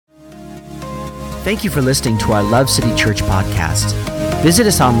Thank you for listening to our Love City Church podcast. Visit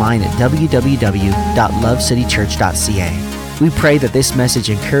us online at www.lovecitychurch.ca. We pray that this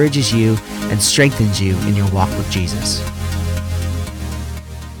message encourages you and strengthens you in your walk with Jesus.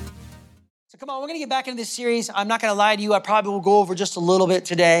 So come on, we're going to get back into this series. I'm not going to lie to you. I probably will go over just a little bit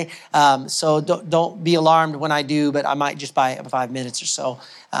today. So don't be alarmed when I do, but I might just by 5 minutes or so.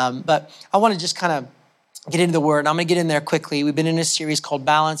 But I want to just kind of get into the word. I'm going to get in there quickly. We've been in a series called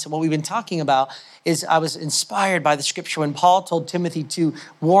Balance, and what we've been talking about is I was inspired by the scripture when Paul told Timothy to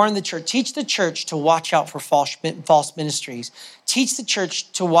warn the church, teach the church to watch out for false ministries. Teach the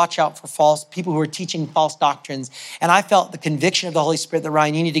church to watch out for false people who are teaching false doctrines. And I felt the conviction of the Holy Spirit that,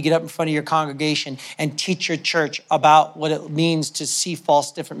 Ryan, you need to get up in front of your congregation and teach your church about what it means to see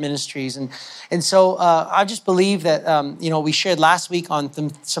false different ministries. And so I just believe that, we shared last week on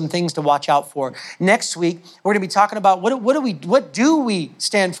some things to watch out for. Next week, we're going to be talking about what do we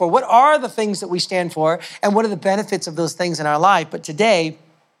stand for? What are the things that we stand for? And what are the benefits of those things in our life? But today,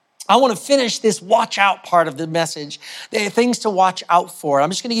 I want to finish this watch out part of the message, the things to watch out for. I'm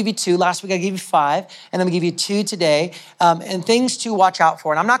just going to give you 2. Last week I gave you 5, and I'm going to give you 2 today, and things to watch out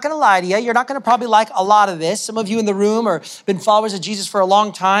for. And I'm not going to lie to you. You're not going to probably like a lot of this. Some of you in the room are been followers of Jesus for a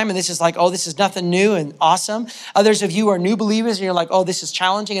long time, and this is like, oh, this is nothing new and awesome. Others of you are new believers, and you're like, oh, this is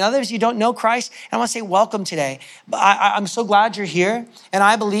challenging. And others, you don't know Christ. And I want to say welcome today. But I'm so glad you're here, and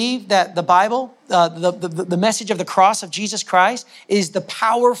I believe that the Bible, the message of the cross of Jesus Christ is the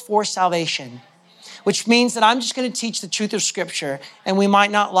power for salvation, which means that I'm just going to teach the truth of Scripture, and we might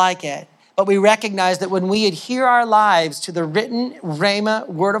not like it, but we recognize that when we adhere our lives to the written Rhema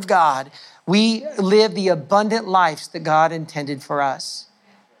Word of God, we live the abundant lives that God intended for us.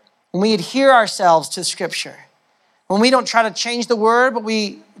 When we adhere ourselves to Scripture, when we don't try to change the Word, but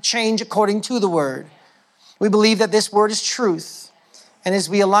we change according to the Word, we believe that this Word is truth. And as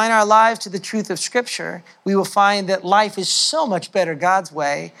we align our lives to the truth of Scripture, we will find that life is so much better God's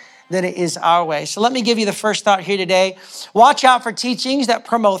way than it is our way. So let me give you the first thought here today. Watch out for teachings that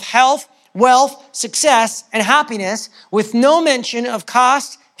promote health, wealth, success, and happiness with no mention of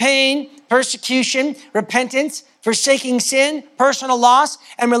cost, pain, persecution, repentance, forsaking sin, personal loss,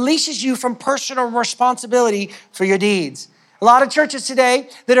 and releases you from personal responsibility for your deeds. A lot of churches today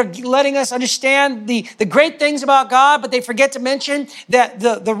that are letting us understand the great things about God, but they forget to mention that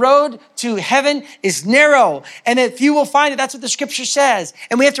the road to heaven is narrow, and that few will find it. That's what the scripture says.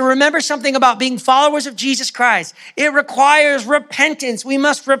 And we have to remember something about being followers of Jesus Christ. It requires repentance. We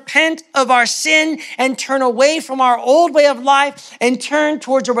must repent of our sin and turn away from our old way of life and turn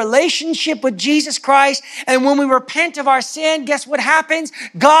towards a relationship with Jesus Christ. And when we repent of our sin, guess what happens?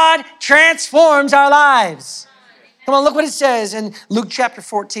 God transforms our lives. Come on, look what it says in Luke chapter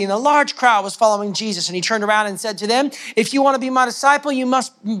 14. A large crowd was following Jesus, and he turned around and said to them, if you want to be my disciple, you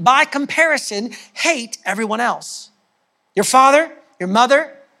must, by comparison, hate everyone else. Your father, your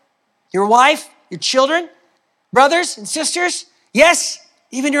mother, your wife, your children, brothers and sisters, yes,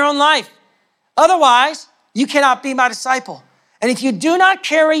 even your own life. Otherwise, you cannot be my disciple. And if you do not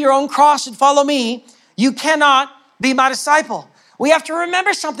carry your own cross and follow me, you cannot be my disciple. We have to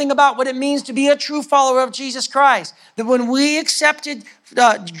remember something about what it means to be a true follower of Jesus Christ. That when we accepted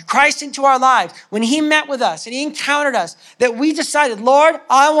Christ into our lives, when he met with us and he encountered us, that we decided, Lord,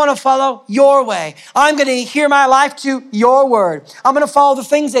 I want to follow your way. I'm going to adhere my life to your word. I'm going to follow the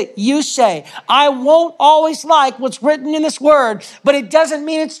things that you say. I won't always like what's written in this word, but it doesn't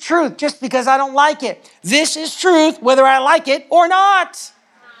mean it's truth just because I don't like it. This is truth whether I like it or not.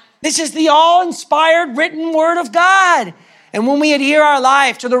 This is the all-inspired written word of God. And when we adhere our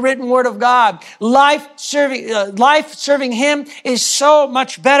life to the written word of God, life serving him is so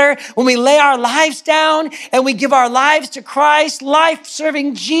much better. When we lay our lives down and we give our lives to Christ, life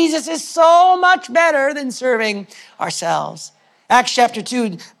serving Jesus is so much better than serving ourselves. Acts chapter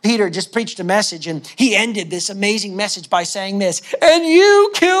 2, Peter just preached a message, and he ended this amazing message by saying this, and you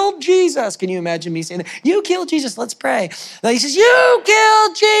killed Jesus. Can you imagine me saying that? You killed Jesus. Let's pray. He says, you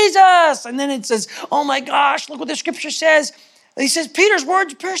killed Jesus. And then it says, oh my gosh, look what the scripture says. He says, Peter's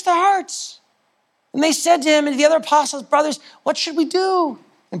words pierced their hearts. And they said to him and to the other apostles, brothers, what should we do?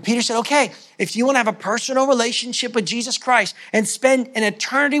 And Peter said, okay, if you want to have a personal relationship with Jesus Christ and spend an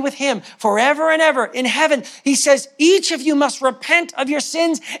eternity with him forever and ever in heaven, he says, each of you must repent of your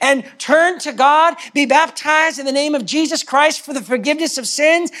sins and turn to God, be baptized in the name of Jesus Christ for the forgiveness of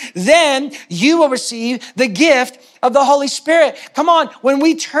sins. Then you will receive the gift of the Holy Spirit. Come on, when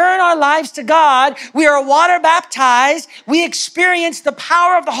we turn our lives to God, we are water baptized, we experience the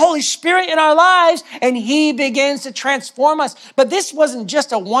power of the Holy Spirit in our lives, and He begins to transform us. But this wasn't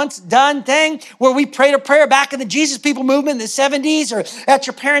just a once done thing where we prayed a prayer back in the Jesus People movement in the 70s or at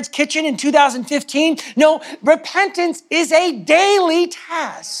your parents' kitchen in 2015. No, repentance is a daily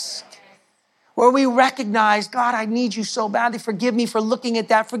task, where we recognize, God, I need you so badly. Forgive me for looking at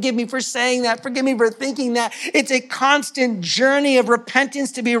that. Forgive me for saying that. Forgive me for thinking that. It's a constant journey of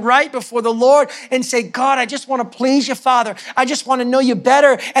repentance to be right before the Lord and say, God, I just want to please you, Father. I just want to know you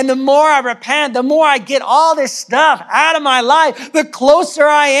better. And the more I repent, the more I get all this stuff out of my life, the closer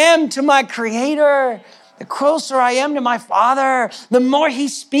I am to my Creator. The closer I am to my Father, the more He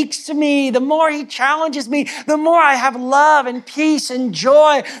speaks to me, the more He challenges me, the more I have love and peace and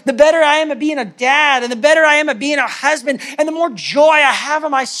joy, the better I am at being a dad, and the better I am at being a husband, and the more joy I have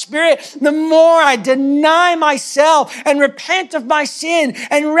in my spirit, the more I deny myself and repent of my sin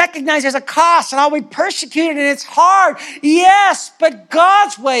and recognize there's a cost and I'll be persecuted and it's hard. Yes, but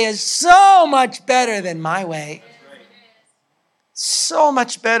God's way is so much better than my way. So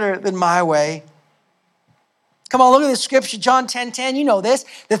much better than my way. Come on, look at this scripture, John 10:10. You know this.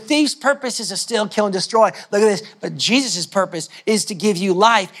 The thief's purpose is to steal, kill, and destroy. Look at this. But Jesus' purpose is to give you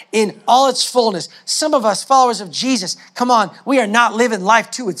life in all its fullness. Some of us, followers of Jesus, come on, we are not living life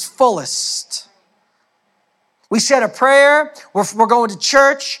to its fullest. We said a prayer, we're going to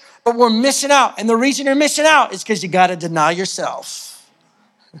church, but we're missing out. And the reason you're missing out is because you got to deny yourself.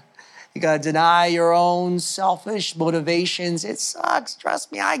 You got to deny your own selfish motivations. It sucks.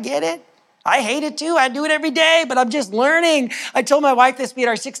 Trust me, I get it. I hate it too. I do it every day, but I'm just learning. I told my wife this, we had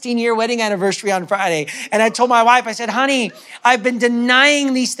our 16-year wedding anniversary on Friday. And I told my wife, I said, honey, I've been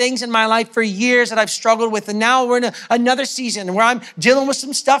denying these things in my life for years that I've struggled with. And now we're in another season where I'm dealing with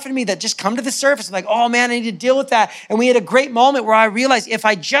some stuff in me that just come to the surface. I'm like, oh man, I need to deal with that. And we had a great moment where I realized if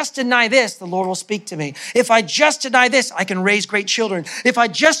I just deny this, the Lord will speak to me. If I just deny this, I can raise great children. If I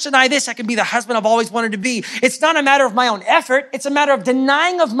just deny this, I can be the husband I've always wanted to be. It's not a matter of my own effort. It's a matter of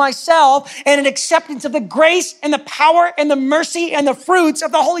denying of myself and an acceptance of the grace and the power and the mercy and the fruits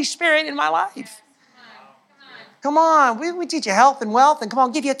of the Holy Spirit in my life. Come on, we teach you health and wealth, and come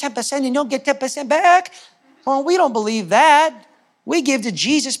on, give you 10% and you don't get 10% back. Well, we don't believe that. We give to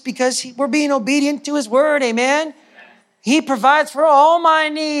Jesus because we're being obedient to His word, amen? He provides for all my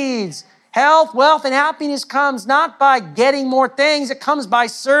needs. Health, wealth, and happiness comes not by getting more things. It comes by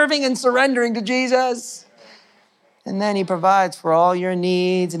serving and surrendering to Jesus. And then He provides for all your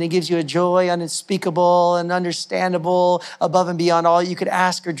needs, and He gives you a joy unspeakable and understandable, above and beyond all you could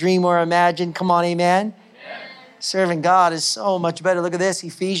ask or dream or imagine. Come on, amen? Serving God is so much better. Look at this,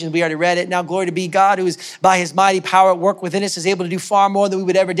 Ephesians, we already read it. Now glory to be God, who is by His mighty power at work within us, is able to do far more than we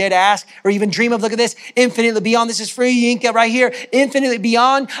would ever dare to ask or even dream of. Look at this, infinitely beyond. This is free, you ink it right here. Infinitely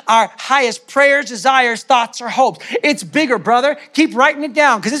beyond our highest prayers, desires, thoughts, or hopes. It's bigger, brother. Keep writing it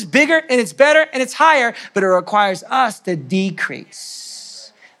down because it's bigger and it's better and it's higher, but it requires us to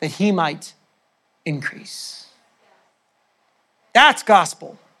decrease that He might increase. That's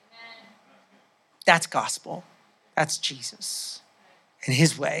gospel. That's gospel. That's Jesus. And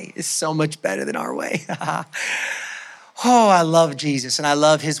His way is so much better than our way. Oh, I love Jesus and I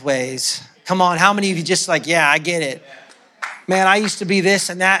love His ways. Come on, how many of you just like, yeah, I get it. Man, I used to be this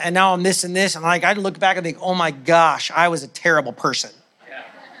and that, and now I'm this and this. And like, I look back and think, oh my gosh, I was a terrible person.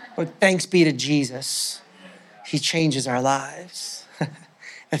 But thanks be to Jesus. He changes our lives.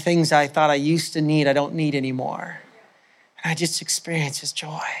 The things I thought I used to need, I don't need anymore. And I just experience His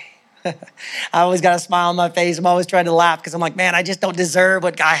joy. I always got a smile on my face. I'm always trying to laugh because I'm like, man, I just don't deserve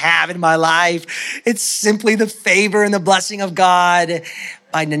what I have in my life. It's simply the favor and the blessing of God.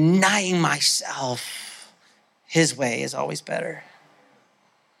 By denying myself, His way is always better.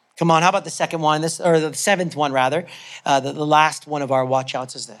 Come on, how about the second one? Or the seventh one, rather. The last one of our watch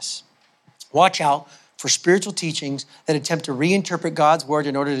outs is this. Watch out for spiritual teachings that attempt to reinterpret God's word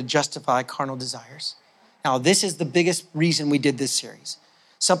in order to justify carnal desires. Now, this is the biggest reason we did this series.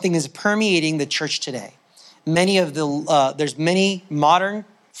 Something is permeating the church today. There's many modern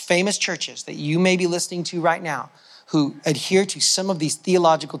famous churches that you may be listening to right now who adhere to some of these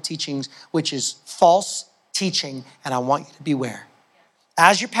theological teachings, which is false teaching, and I want you to beware.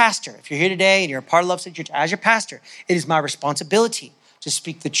 As your pastor, if you're here today and you're a part of Love City Church, as your pastor, it is my responsibility to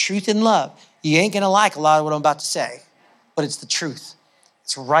speak the truth in love. You ain't gonna like a lot of what I'm about to say, but it's the truth.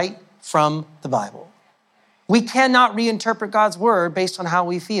 It's right from the Bible. We cannot reinterpret God's word based on how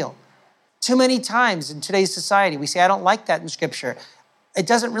we feel. Too many times in today's society, we say, I don't like that in Scripture. It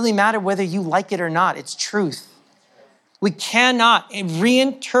doesn't really matter whether you like it or not. It's truth. We cannot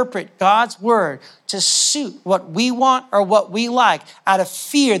reinterpret God's word to suit what we want or what we like out of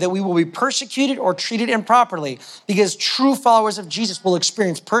fear that we will be persecuted or treated improperly, because true followers of Jesus will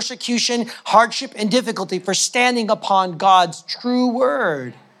experience persecution, hardship, and difficulty for standing upon God's true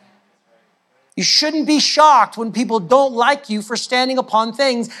word. You shouldn't be shocked when people don't like you for standing upon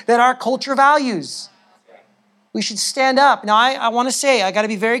things that our culture values. We should stand up. Now, I want to say, I got to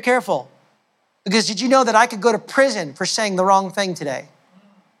be very careful. Because did you know that I could go to prison for saying the wrong thing today?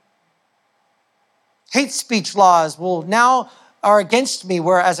 Hate speech laws are against me,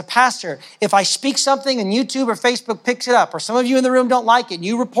 where as a pastor, if I speak something and YouTube or Facebook picks it up, or some of you in the room don't like it and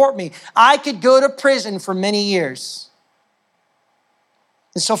you report me, I could go to prison for many years.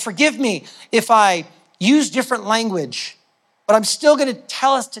 And so forgive me if I use different language, but I'm still going to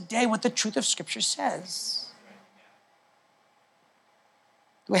tell us today what the truth of Scripture says.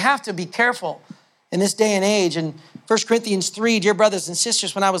 We have to be careful in this day and age. In 1 Corinthians 3, dear brothers and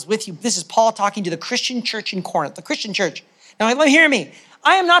sisters, when I was with you, this is Paul talking to the Christian church in Corinth, the Christian church. Now, hear me.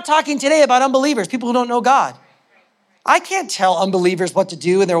 I am not talking today about unbelievers, people who don't know God. I can't tell unbelievers what to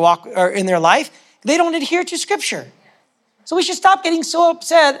do in their walk or in their life. They don't adhere to Scripture. So we should stop getting so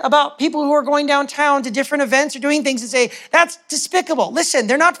upset about people who are going downtown to different events or doing things and say, that's despicable. Listen,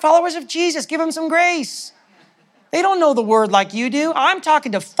 they're not followers of Jesus. Give them some grace. They don't know the word like you do. I'm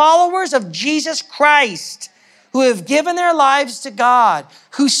talking to followers of Jesus Christ who have given their lives to God,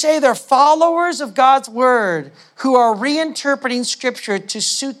 who say they're followers of God's word, who are reinterpreting Scripture to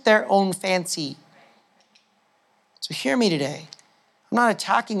suit their own fancy. So hear me today. I'm not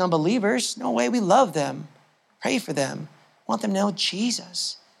attacking unbelievers. No way, we love them. Pray for them. Want them to know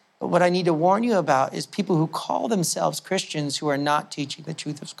Jesus. But what I need to warn you about is people who call themselves Christians who are not teaching the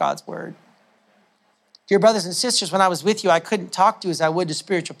truth of God's word. Dear brothers and sisters, when I was with you, I couldn't talk to you as I would to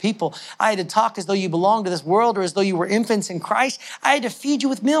spiritual people. I had to talk as though you belonged to this world or as though you were infants in Christ. I had to feed you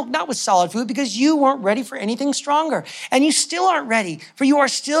with milk, not with solid food, because you weren't ready for anything stronger. And you still aren't ready, for you are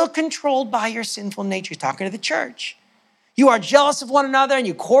still controlled by your sinful nature. He's talking to the church. You are jealous of one another and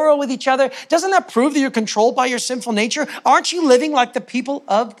you quarrel with each other. Doesn't that prove that you're controlled by your sinful nature? Aren't you living like the people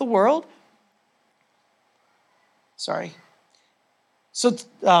of the world? Sorry. So,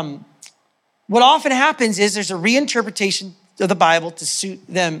 what often happens is there's a reinterpretation of the Bible to suit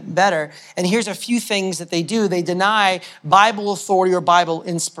them better. And here's a few things that they do. They deny Bible authority or Bible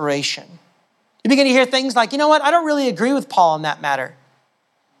inspiration. You begin to hear things like, you know what? I don't really agree with Paul on that matter.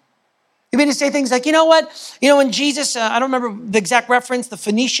 You begin to say things like, you know what? When Jesus, I don't remember the exact reference, the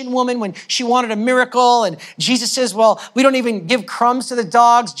Phoenician woman, when she wanted a miracle and Jesus says, well, we don't even give crumbs to the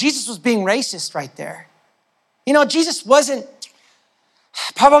dogs. Jesus was being racist right there. Jesus wasn't,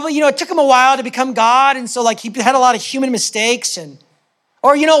 probably, it took him a while to become God. And so he had a lot of human mistakes.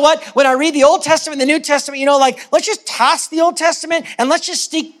 Or you know what? When I read the Old Testament and the New Testament, let's just toss the Old Testament and let's just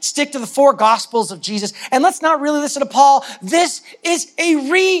stick to the 4 Gospels of Jesus. And let's not really listen to Paul. This is a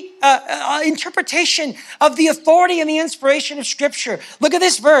reinterpretation of the authority and the inspiration of Scripture. Look at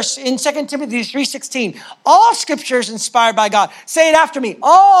this verse in 2 Timothy 3:16. All Scripture is inspired by God. Say it after me.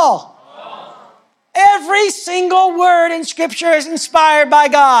 All. Every single word in Scripture is inspired by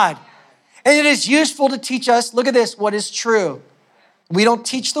God. And it is useful to teach us, look at this, what is true. We don't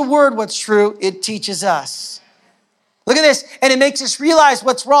teach the word what's true, it teaches us. Look at this, and it makes us realize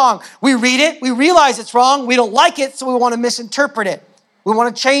what's wrong. We read it, we realize it's wrong, we don't like it, so we want to misinterpret it. We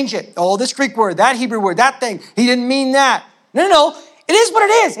want to change it. Oh, this Greek word, that Hebrew word, that thing, he didn't mean that. No, it is what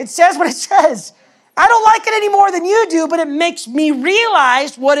it is. It says what it says. I don't like it any more than you do, but it makes me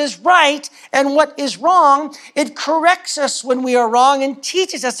realize what is right and what is wrong. It corrects us when we are wrong and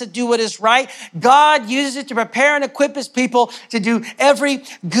teaches us to do what is right. God uses it to prepare and equip his people to do every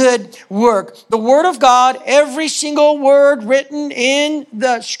good work. The word of God, every single word written in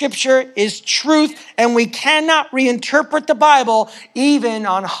the Scripture is truth, and we cannot reinterpret the Bible even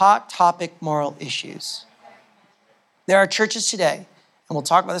on hot topic moral issues. There are churches today, and we'll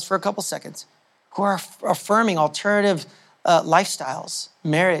talk about this for a couple seconds, who are affirming alternative lifestyles,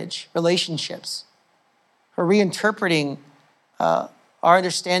 marriage, relationships, who are reinterpreting our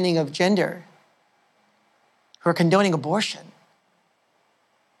understanding of gender, who are condoning abortion.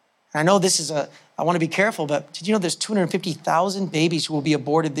 And I know this is I want to be careful, but did you know there's 250,000 babies who will be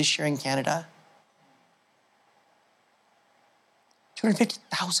aborted this year in Canada?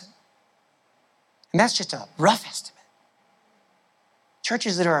 250,000. And that's just a rough estimate.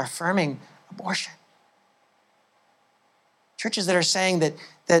 Churches that are affirming abortion. Churches that are saying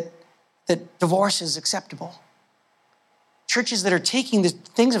that divorce is acceptable. Churches that are taking the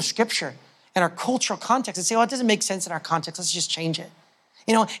things of Scripture and our cultural context and say, oh, it doesn't make sense in our context. Let's just change it.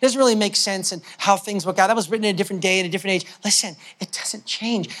 You know, it doesn't really make sense and how things work out. That was written in a different day, in a different age. Listen, it doesn't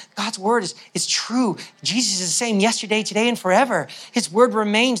change. God's word is true. Jesus is the same yesterday, today, and forever. His word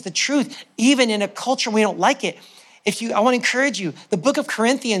remains the truth, even in a culture we don't like it. I want to encourage you, the book of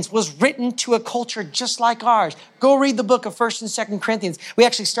Corinthians was written to a culture just like ours. Go read the book of 1st and 2nd Corinthians. We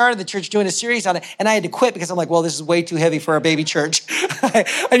actually started the church doing a series on it, and I had to quit because I'm like, well, this is way too heavy for our baby church.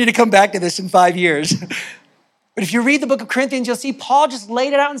 I need to come back to this in 5 years. But if you read the book of Corinthians, you'll see Paul just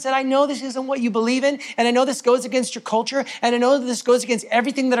laid it out and said, I know this isn't what you believe in, and I know this goes against your culture, and I know that this goes against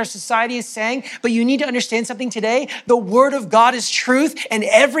everything that our society is saying, but you need to understand something today. The word of God is truth, and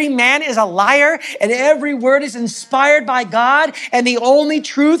every man is a liar, and every word is inspired by God, and the only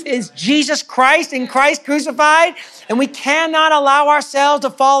truth is Jesus Christ and Christ crucified. And we cannot allow ourselves to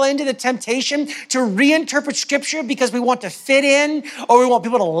fall into the temptation to reinterpret scripture because we want to fit in, or we want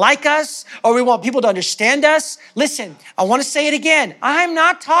people to like us, or we want people to understand us. Listen, I want to say it again. I'm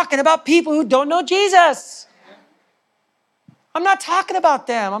not talking about people who don't know Jesus. I'm not talking about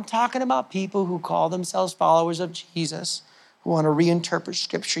them. I'm talking about people who call themselves followers of Jesus, who want to reinterpret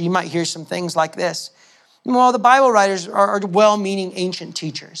scripture. You might hear some things like this. Well, the Bible writers are well-meaning ancient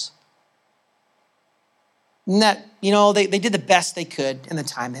teachers. And that, they did the best they could in the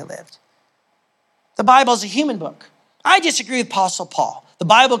time they lived. The Bible is a human book. I disagree with Apostle Paul. The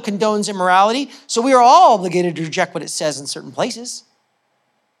Bible condones immorality, so we are all obligated to reject what it says in certain places.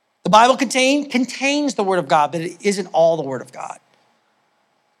 The Bible contains the Word of God, but it isn't all the Word of God.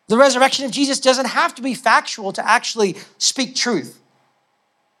 The resurrection of Jesus doesn't have to be factual to actually speak truth.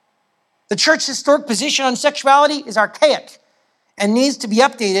 The church's historic position on sexuality is archaic and needs to be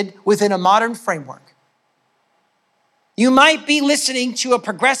updated within a modern framework. You might be listening to a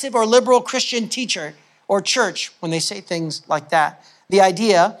progressive or liberal Christian teacher or church when they say things like that. The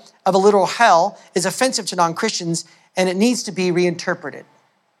idea of a literal hell is offensive to non-Christians, and it needs to be reinterpreted.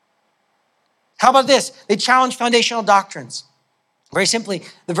 How about this? They challenge foundational doctrines. Very simply,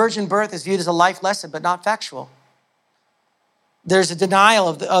 the virgin birth is viewed as a life lesson, but not factual. There's a denial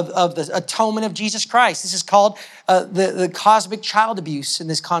of the atonement of Jesus Christ. This is called the cosmic child abuse in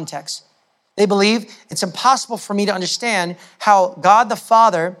this context. They believe it's impossible for me to understand how God the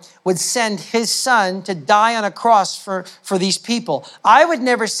Father would send his son to die on a cross for these people. I would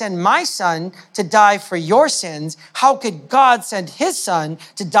never send my son to die for your sins. How could God send his son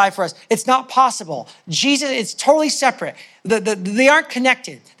to die for us? It's not possible. Jesus, it's totally separate. They aren't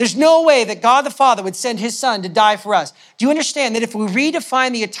connected. There's no way that God the Father would send his son to die for us. Do you understand that if we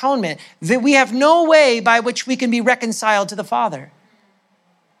redefine the atonement, that we have no way by which we can be reconciled to the Father?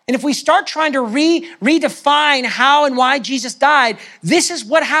 And if we start trying to redefine how and why Jesus died, this is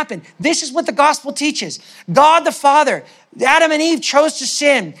what happened. This is what the gospel teaches. God the Father, Adam and Eve chose to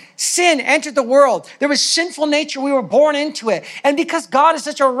sin. Sin entered the world. There was sinful nature. We were born into it. And because God is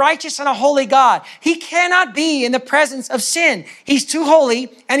such a righteous and a holy God, he cannot be in the presence of sin. He's too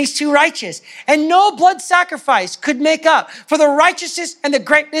holy and he's too righteous. And no blood sacrifice could make up for the righteousness and the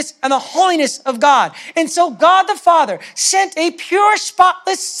greatness and the holiness of God. And so God the Father sent a pure,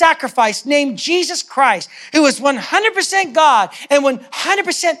 spotless sacrifice named Jesus Christ, who was 100% God and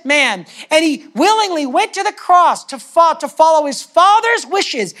 100% man. And he willingly went to the cross to follow his Father's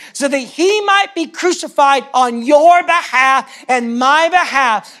wishes so that he might be crucified on your behalf and my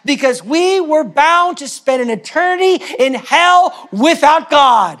behalf, because we were bound to spend an eternity in hell without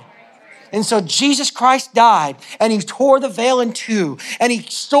God. And so Jesus Christ died, and he tore the veil in two, and he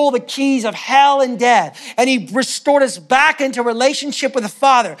stole the keys of hell and death, and he restored us back into relationship with the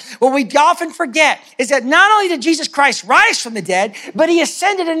Father. What we often forget is that not only did Jesus Christ rise from the dead, but he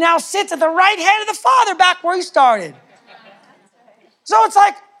ascended and now sits at the right hand of the Father back where he started. So it's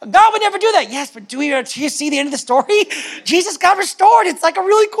like, God would never do that. Yes, but do you see the end of the story? Jesus got restored. It's like a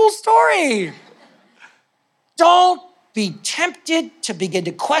really cool story. Don't be tempted to begin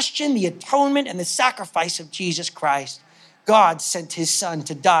to question the atonement and the sacrifice of Jesus Christ. God sent his son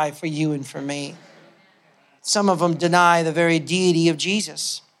to die for you and for me. Some of them deny the very deity of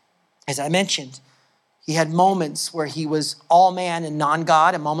Jesus. As I mentioned, he had moments where he was all man and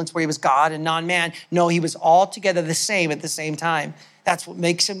non-God, and moments where he was God and non-man. No, he was altogether the same at the same time. That's what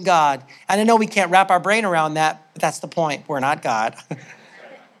makes him God. And I know we can't wrap our brain around that, but that's the point. We're not God.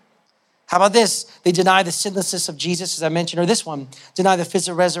 How about this? They deny the sinlessness of Jesus, as I mentioned, or this one, deny the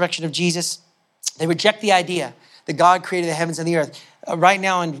physical resurrection of Jesus. They reject the idea that God created the heavens and the earth. Right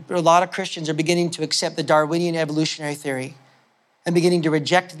now, and a lot of Christians are beginning to accept the Darwinian evolutionary theory and beginning to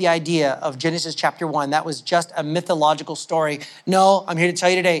reject the idea of Genesis chapter 1. That was just a mythological story. No, I'm here to tell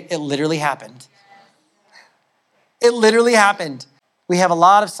you today, it literally happened. It literally happened. We have a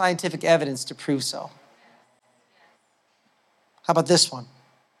lot of scientific evidence to prove so. How about this one?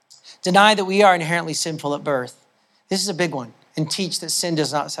 Deny that we are inherently sinful at birth. This is a big one. And teach that sin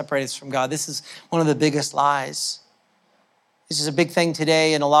does not separate us from God. This is one of the biggest lies. This is a big thing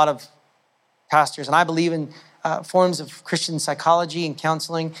today in a lot of pastors. And I believe in forms of Christian psychology and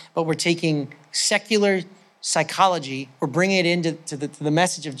counseling, but we're taking secular psychology, we're bringing it into the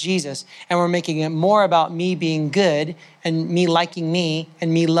message of Jesus, and we're making it more about me being good and me liking me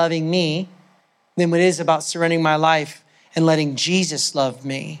and me loving me than it is about surrendering my life and letting Jesus love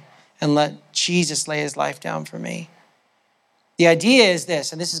me and let Jesus lay his life down for me. The idea is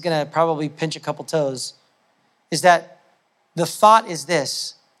this, and this is going to probably pinch a couple toes, is that the thought is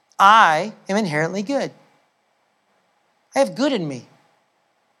this: I am inherently good. I have good in me.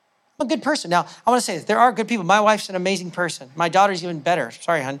 I'm a good person. Now, I want to say this. There are good people. My wife's an amazing person. My daughter's even better.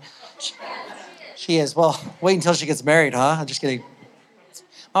 Sorry, hon. She is. Well, wait until she gets married, huh? I'm just kidding.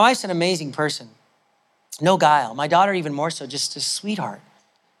 My wife's an amazing person. No guile. My daughter even more so, just a sweetheart.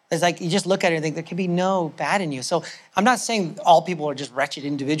 It's like you just look at her and think there can be no bad in you. So I'm not saying all people are just wretched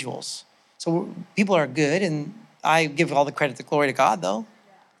individuals. So people are good, and I give all the credit, the glory to God, though.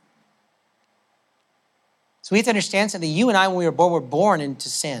 So we have to understand something. You and I, when we were born into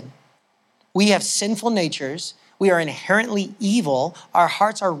sin. We have sinful natures. We are inherently evil. Our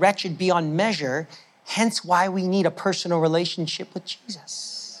hearts are wretched beyond measure. Hence why we need a personal relationship with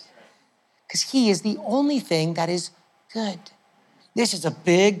Jesus. Because he is the only thing that is good. This is a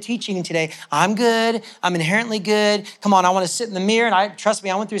big teaching today. I'm good. I'm inherently good. Come on, I want to sit in the mirror. And trust me,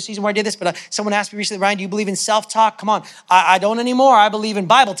 I went through a season where I did this, but someone asked me recently, Ryan, do you believe in self-talk? Come on, I don't anymore. I believe in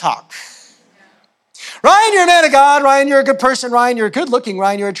Bible talk. Ryan, you're a man of God. Ryan, you're a good person. Ryan, you're good looking.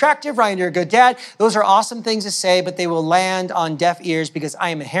 Ryan, you're attractive. Ryan, you're a good dad. Those are awesome things to say, but they will land on deaf ears because I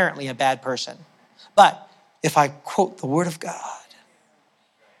am inherently a bad person. But if I quote the word of God,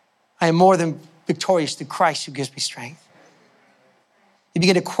 I am more than victorious through Christ who gives me strength. You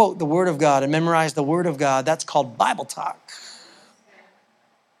begin to quote the word of God and memorize the word of God. That's called Bible talk.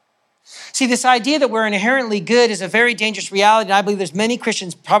 See, this idea that we're inherently good is a very dangerous reality. And I believe there's many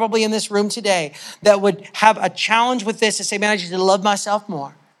Christians probably in this room today that would have a challenge with this and say, man, I just need to love myself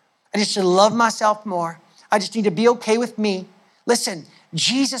more. I just need to love myself more. I just need to be okay with me. Listen,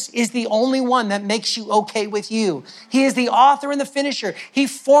 Jesus is the only one that makes you okay with you. He is the author and the finisher. He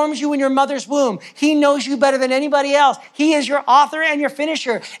forms you in your mother's womb. He knows you better than anybody else. He is your author and your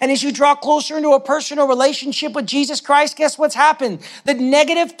finisher. And as you draw closer into a personal relationship with Jesus Christ, guess what's happened? The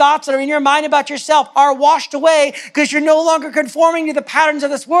negative thoughts that are in your mind about yourself are washed away because you're no longer conforming to the patterns of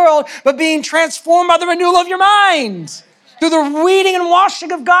this world, but being transformed by the renewal of your mind. Through the reading and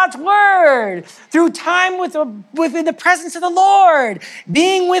washing of God's word, through time within the presence of the Lord,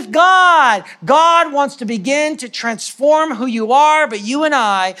 being with God. God wants to begin to transform who you are, but you and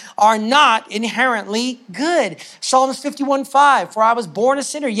I are not inherently good. Psalms 51:5, for I was born a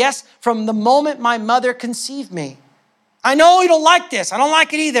sinner. Yes, from the moment my mother conceived me. I know you don't like this. I don't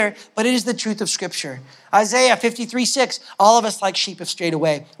like it either, but it is the truth of Scripture. Isaiah 53:6, all of us like sheep have strayed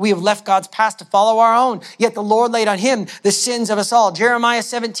away. We have left God's path to follow our own, yet the Lord laid on him the sins of us all. Jeremiah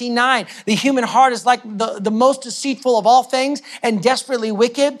 17:9, the human heart is like the most deceitful of all things and desperately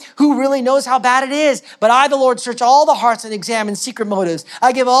wicked. Who really knows how bad it is? But I, the Lord, search all the hearts and examine secret motives.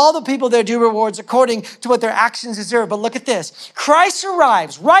 I give all the people their due rewards according to what their actions deserve. But look at this. Christ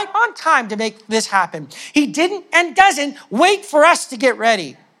arrives right on time to make this happen. He didn't and doesn't wait for us to get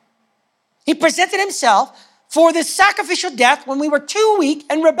ready. He presented himself for this sacrificial death when we were too weak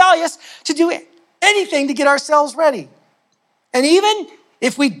and rebellious to do anything to get ourselves ready. And even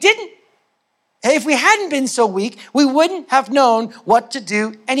if we hadn't been so weak, we wouldn't have known what to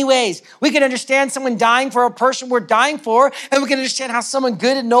do anyways. We could understand someone dying for a person we're dying for, and we can understand how someone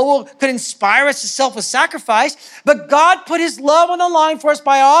good and noble could inspire us to selfless sacrifice. But God put his love on the line for us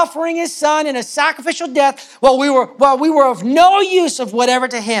by offering his son in a sacrificial death while we were of no use of whatever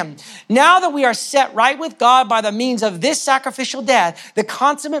to him. Now that we are set right with God by the means of this sacrificial death, the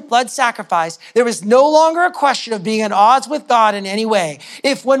consummate blood sacrifice, there is no longer a question of being at odds with God in any way.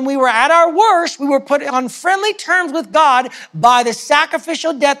 If when we were at our worst, we were put on friendly terms with God by the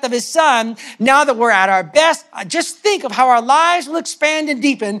sacrificial death of his son, now that we're at our best, just think of how our lives will expand and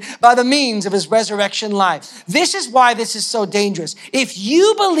deepen by the means of his resurrection life. This is why this is so dangerous. If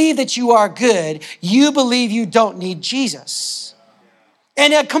you believe that you are good, you believe you don't need Jesus.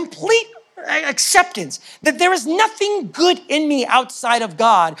 And a complete acceptance that there is nothing good in me outside of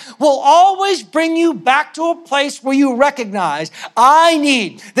God will always bring you back to a place where you recognize I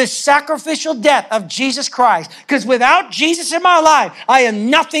need the sacrificial death of Jesus Christ, because without Jesus in my life, I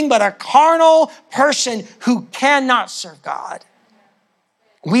am nothing but a carnal person who cannot serve God.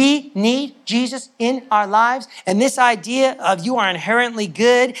 We need Jesus in our lives. And this idea of you are inherently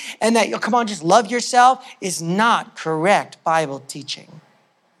good and that, come on, just love yourself is not correct Bible teaching.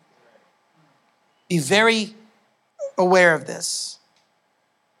 Be very aware of this.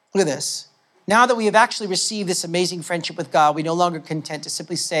 Look at this. Now that we have actually received this amazing friendship with God, we no longer content to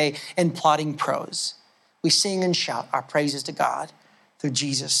simply say in plodding prose. We sing and shout our praises to God through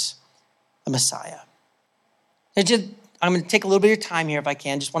Jesus, the Messiah. I'm going to take a little bit of your time here if I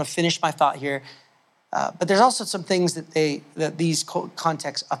can. Just want to finish my thought here. But there's also some things that these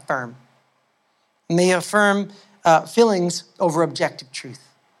contexts affirm. And they affirm feelings over objective truth.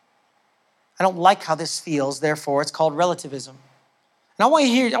 I don't like how this feels, therefore it's called relativism. And I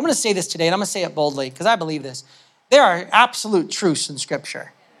want to say this today, and I'm going to say it boldly because I believe this. There are absolute truths in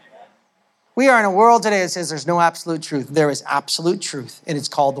Scripture. We are in a world today that says there's no absolute truth. There is absolute truth, and it's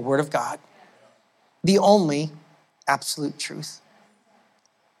called the Word of God. The only absolute truth.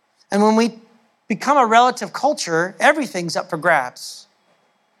 And when we become a relative culture, everything's up for grabs.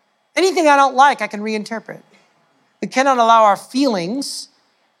 Anything I don't like, I can reinterpret. We cannot allow our feelings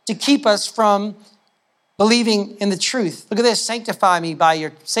to keep us from believing in the truth. Look at this, sanctify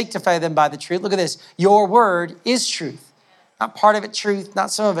them by the truth. Look at this, your word is truth. Not part of it truth,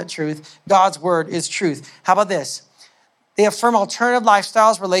 not some of it truth. God's word is truth. How about this? They affirm alternative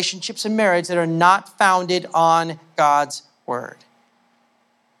lifestyles, relationships, and marriage that are not founded on God's word.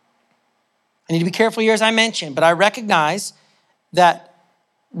 I need to be careful here, as I mentioned, but I recognize that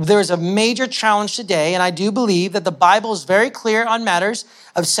there is a major challenge today, and I do believe that the Bible is very clear on matters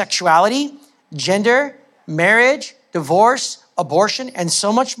of sexuality, gender, marriage, divorce, abortion, and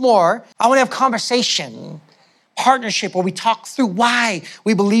so much more. I want to have conversation, partnership, where we talk through why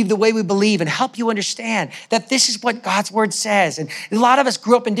we believe the way we believe and help you understand that this is what God's word says. And a lot of us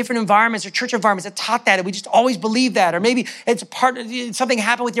grew up in different environments or church environments that taught that, and we just always believe that. Or maybe it's something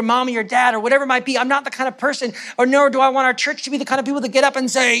happened with your mom or your dad or whatever it might be. I'm not the kind of person, or nor do I want our church to be the kind of people that get up and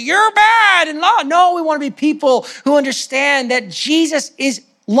say, you're bad. And no, we want to be people who understand that Jesus is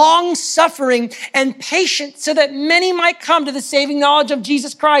long-suffering and patient so that many might come to the saving knowledge of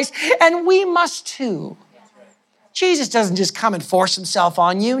Jesus Christ. And we must too. Jesus doesn't just come and force himself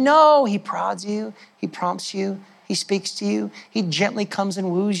on you. No, he prods you. He prompts you. He speaks to you. He gently comes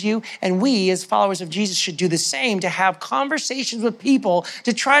and woos you. And we, as followers of Jesus, should do the same, to have conversations with people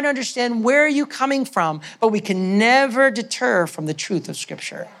to try to understand where are you coming from. But we can never deter from the truth of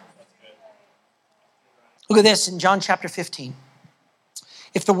Scripture. Look at this in John chapter 15.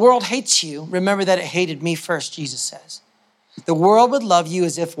 If the world hates you, remember that it hated me first, Jesus says. The world would love you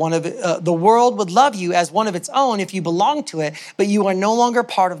as one of its own if you belong to it, but you are no longer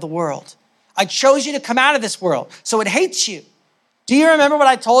part of the world. I chose you to come out of this world, so it hates you. Do you remember what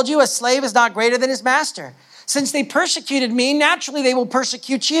I told you? A slave is not greater than his master. Since they persecuted me, naturally they will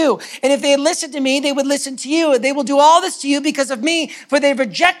persecute you. And if they had listened to me, they would listen to you. They will do all this to you because of me, for they've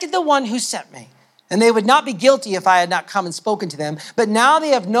rejected the one who sent me. And they would not be guilty if I had not come and spoken to them. But now they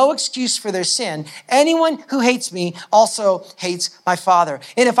have no excuse for their sin. Anyone who hates me also hates my Father.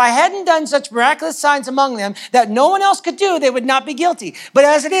 And if I hadn't done such miraculous signs among them that no one else could do, they would not be guilty. But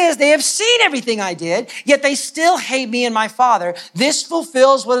as it is, they have seen everything I did, yet they still hate me and my Father. This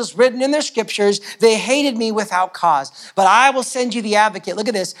fulfills what is written in their scriptures. They hated me without cause. But I will send you the advocate. Look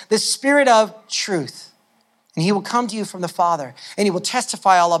at this, the Spirit of truth. And he will come to you from the Father, and he will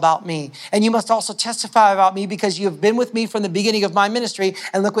testify all about me. And you must also testify about me because you have been with me from the beginning of my ministry.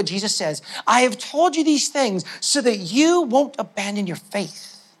 And look what Jesus says. I have told you these things so that you won't abandon your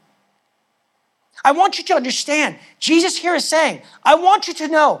faith. I want you to understand, Jesus here is saying, I want you to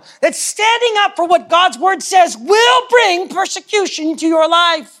know that standing up for what God's word says will bring persecution to your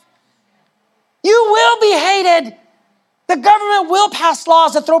life. You will be hated. The government will pass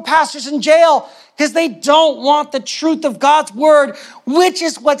laws that throw pastors in jail because they don't want the truth of God's word, which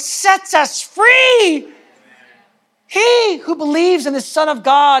is what sets us free. He who believes in the Son of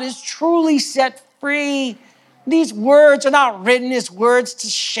God is truly set free. These words are not written as words to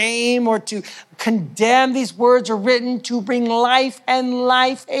shame or to condemn. These words are written to bring life and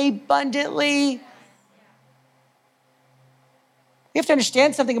life abundantly. We have to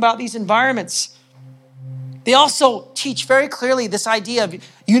understand something about these environments. They also teach very clearly this idea of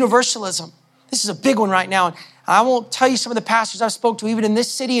universalism. This is a big one right now. And I won't tell you some of the pastors I've spoke to, even in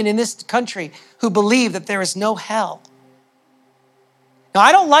this city and in this country, who believe that there is no hell. Now,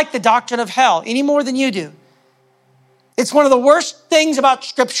 I don't like the doctrine of hell any more than you do. It's one of the worst things about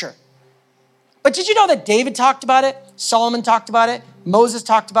Scripture. But did you know that David talked about it? Solomon talked about it. Moses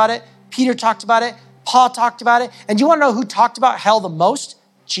talked about it. Peter talked about it. Paul talked about it. And do you want to know who talked about hell the most?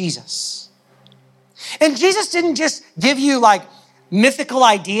 Jesus. And Jesus didn't just give you like mythical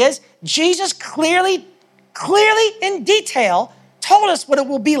ideas. Jesus clearly in detail told us what it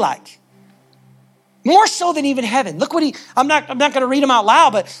will be like. More so than even heaven. Look what I'm not going to read them out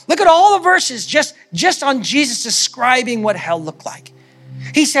loud, but look at all the verses just on Jesus describing what hell looked like.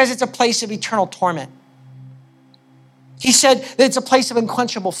 He says it's a place of eternal torment. He said that it's a place of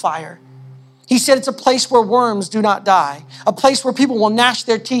unquenchable fire. He said it's a place where worms do not die, a place where people will gnash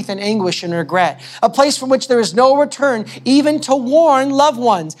their teeth in anguish and regret, a place from which there is no return, even to warn loved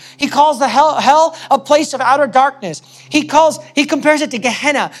ones. He calls the hell a place of outer darkness. He compares it to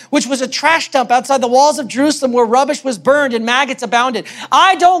Gehenna, which was a trash dump outside the walls of Jerusalem where rubbish was burned and maggots abounded.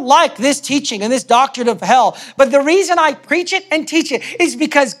 I don't like this teaching and this doctrine of hell, but the reason I preach it and teach it is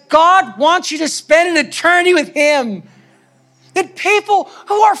because God wants you to spend an eternity with him. That people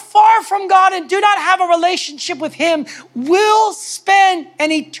who are far from God and do not have a relationship with him will spend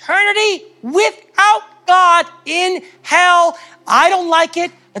an eternity without God in hell. I don't like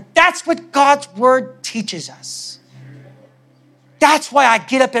it, but that's what God's word teaches us. That's why I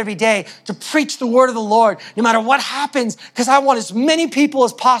get up every day to preach the word of the Lord, no matter what happens, because I want as many people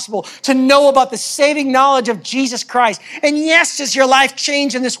as possible to know about the saving knowledge of Jesus Christ. And yes, does your life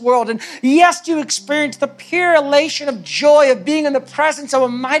change in this world? And yes, do you experience the pure elation of joy of being in the presence of a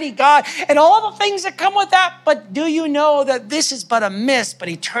mighty God and all the things that come with that? But do you know that this is but a mist, but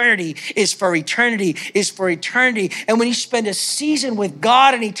eternity is for eternity, is for eternity. And when you spend a season with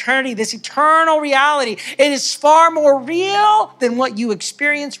God in eternity, this eternal reality, it is far more real than what you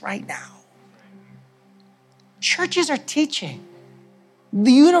experience right now. Churches are teaching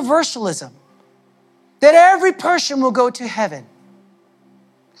the universalism that every person will go to heaven.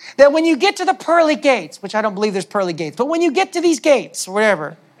 That when you get to the pearly gates, which I don't believe there's pearly gates, but when you get to these gates or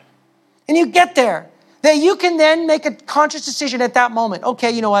whatever, and you get there, that you can then make a conscious decision at that moment.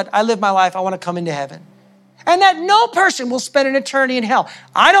 Okay, you know what? I live my life. I want to come into heaven. And that no person will spend an eternity in hell.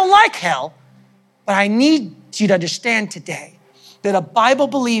 I don't like hell, but I need you to understand today that a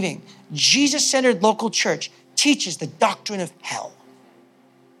Bible-believing, Jesus-centered local church teaches the doctrine of hell.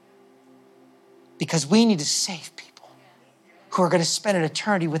 Because we need to save people who are going to spend an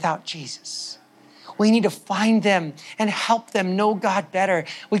eternity without Jesus. We need to find them and help them know God better.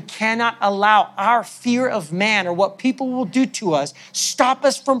 We cannot allow our fear of man or what people will do to us stop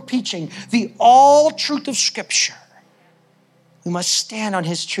us from preaching the all truth of Scripture. We must stand on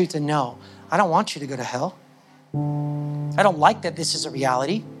his truth and know, I don't want you to go to hell. I don't like that this is a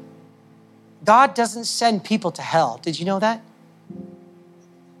reality. God doesn't send people to hell. Did you know that?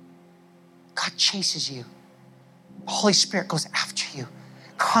 God chases you. The Holy Spirit goes after you,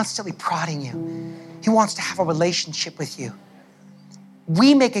 constantly prodding you. He wants to have a relationship with you.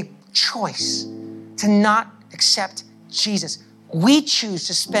 We make a choice to not accept Jesus. We choose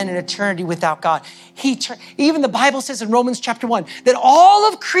to spend an eternity without God. Even the Bible says in Romans chapter 1 that all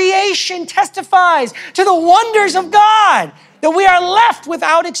of creation testifies to the wonders of God, that we are left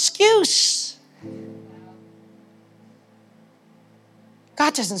without excuse.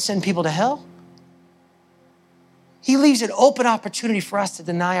 God doesn't send people to hell. He leaves an open opportunity for us to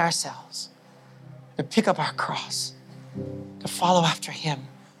deny ourselves, to pick up our cross, to follow after him,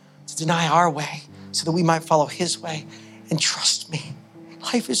 to deny our way so that we might follow his way. And trust me,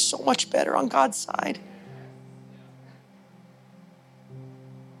 life is so much better on God's side.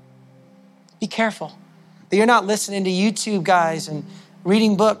 Be careful that you're not listening to YouTube guys and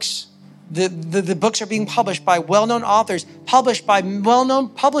reading books. The books are being published by well-known authors, published by well-known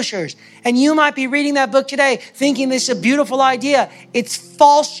publishers. And you might be reading that book today thinking this is a beautiful idea. It's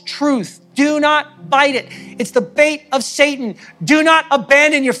false truth. Do not bite it. It's the bait of Satan. Do not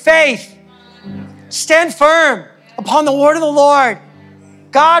abandon your faith. Stand firm upon the word of the Lord.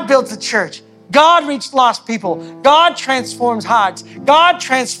 God builds the church. God reached lost people. God transforms hearts. God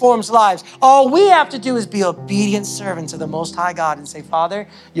transforms lives. All we have to do is be obedient servants of the Most High God and say, Father,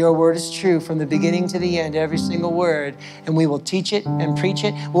 your word is true from the beginning to the end, every single word, and we will teach it and preach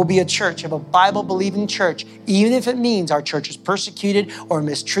it. We'll be a church of a Bible-believing church. Even if it means our church is persecuted or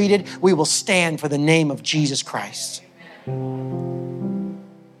mistreated, we will stand for the name of Jesus Christ.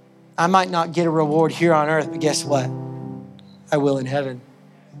 I might not get a reward here on earth, but guess what? I will in heaven.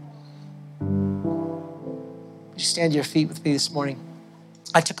 Would you stand to your feet with me this morning?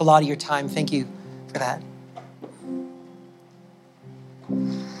 I took a lot of your time. Thank you for that.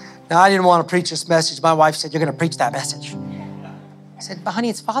 Now, I didn't want to preach this message. My wife said, you're going to preach that message. I said, but honey,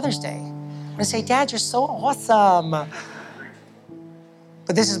 it's Father's Day. I'm going to say, Dad, you're so awesome.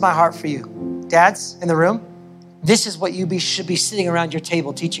 But this is my heart for you. Dads in the room, this is what you should be sitting around your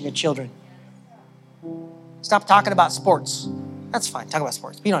table teaching your children. Stop talking about sports. That's fine. Talk about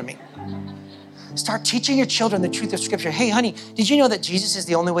sports. But you know what I mean. Start teaching your children the truth of Scripture. Hey, honey, did you know that Jesus is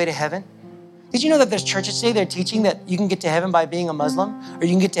the only way to heaven? Did you know that there's churches today that are teaching that you can get to heaven by being a Muslim, or you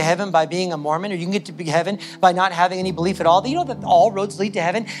can get to heaven by being a Mormon, or you can get to heaven by not having any belief at all? Do you know that all roads lead to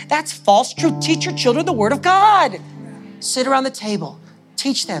heaven? That's false truth. Teach your children the Word of God. Sit around the table.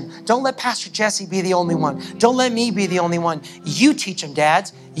 Teach them. Don't let Pastor Jesse be the only one. Don't let me be the only one. You teach them,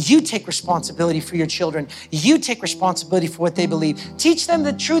 dads. You take responsibility for your children. You take responsibility for what they believe. Teach them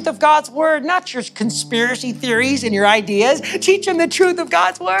the truth of God's Word, not your conspiracy theories and your ideas. Teach them the truth of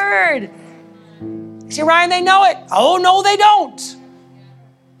God's Word. You say, Ryan, they know it. Oh, no, they don't.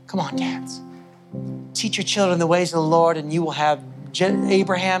 Come on, dads. Teach your children the ways of the Lord, and you will have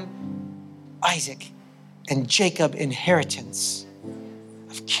Abraham, Isaac, and Jacob inheritance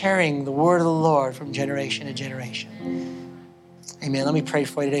of carrying the word of the Lord from generation to generation. Amen. Let me pray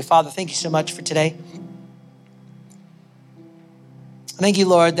for you today. Father, thank you so much for today. Thank you,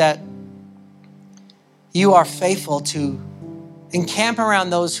 Lord, that you are faithful to encamp around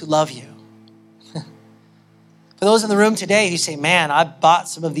those who love you. For those in the room today who say, man, I bought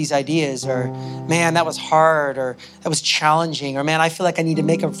some of these ideas, or man, that was hard, or that was challenging, or man, I feel like I need to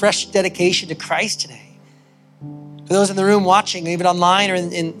make a fresh dedication to Christ today. For those in the room watching, even online or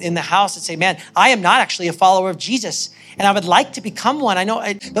in the house, that say, man, I am not actually a follower of Jesus, and I would like to become one.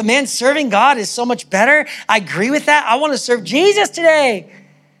 But man, serving God is so much better. I agree with that. I want to serve Jesus today.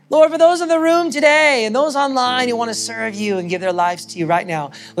 Lord, for those in the room today and those online who want to serve you and give their lives to you right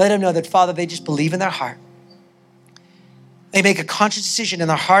now, let them know that, Father, they just believe in their heart. They make a conscious decision in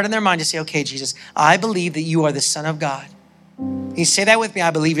their heart and their mind to say, okay, Jesus, I believe that you are the Son of God. You say that with me.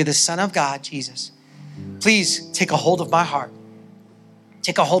 I believe you're the Son of God, Jesus. Please take a hold of my heart.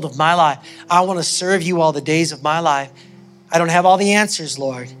 Take a hold of my life. I want to serve you all the days of my life. I don't have all the answers,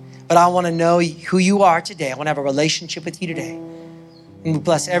 Lord, but I want to know who you are today. I want to have a relationship with you today. And we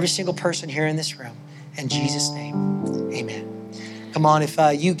bless every single person here in this room. In Jesus' name, amen. Come on, if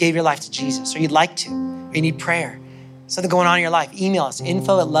you gave your life to Jesus, or you'd like to, or you need prayer, something going on in your life, email us,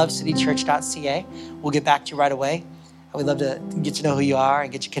 info@lovecitychurch.ca. We'll get back to you right away. We'd love to get to know who you are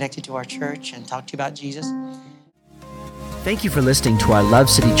and get you connected to our church and talk to you about Jesus. Thank you for listening to our Love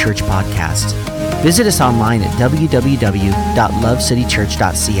City Church podcast. Visit us online at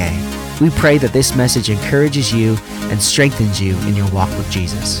www.lovecitychurch.ca. We pray that this message encourages you and strengthens you in your walk with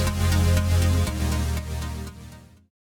Jesus.